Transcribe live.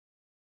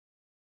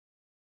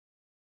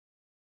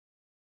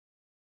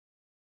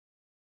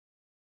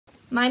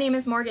My name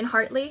is Morgan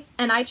Hartley,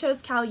 and I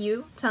chose Cal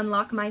U to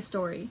unlock my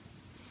story.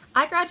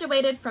 I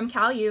graduated from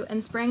Cal U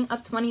in spring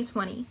of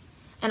 2020,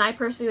 and I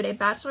pursued a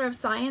Bachelor of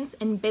Science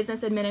in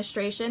Business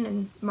Administration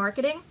and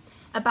Marketing,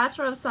 a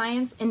Bachelor of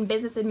Science in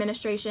Business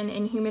Administration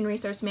and Human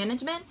Resource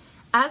Management,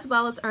 as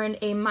well as earned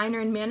a minor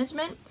in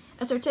management,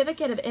 a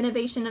certificate of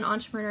innovation and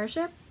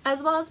entrepreneurship,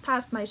 as well as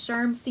passed my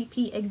SHRM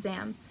CP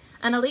exam,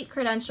 an elite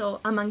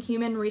credential among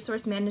human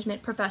resource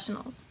management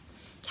professionals.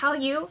 Cal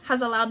U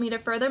has allowed me to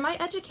further my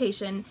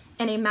education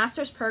in a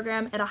master's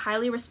program at a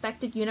highly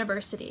respected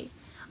university.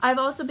 I've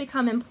also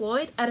become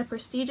employed at a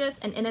prestigious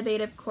and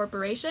innovative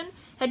corporation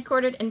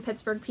headquartered in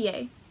Pittsburgh,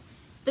 PA.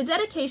 The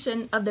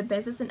dedication of the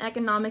Business and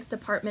Economics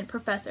Department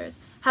professors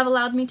have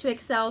allowed me to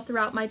excel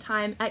throughout my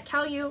time at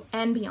Cal U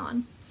and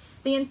beyond.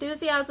 The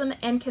enthusiasm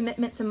and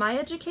commitment to my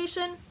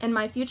education and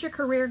my future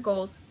career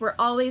goals were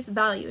always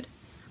valued.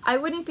 I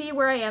wouldn't be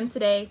where I am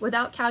today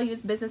without Cal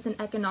U's Business and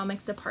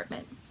Economics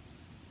Department.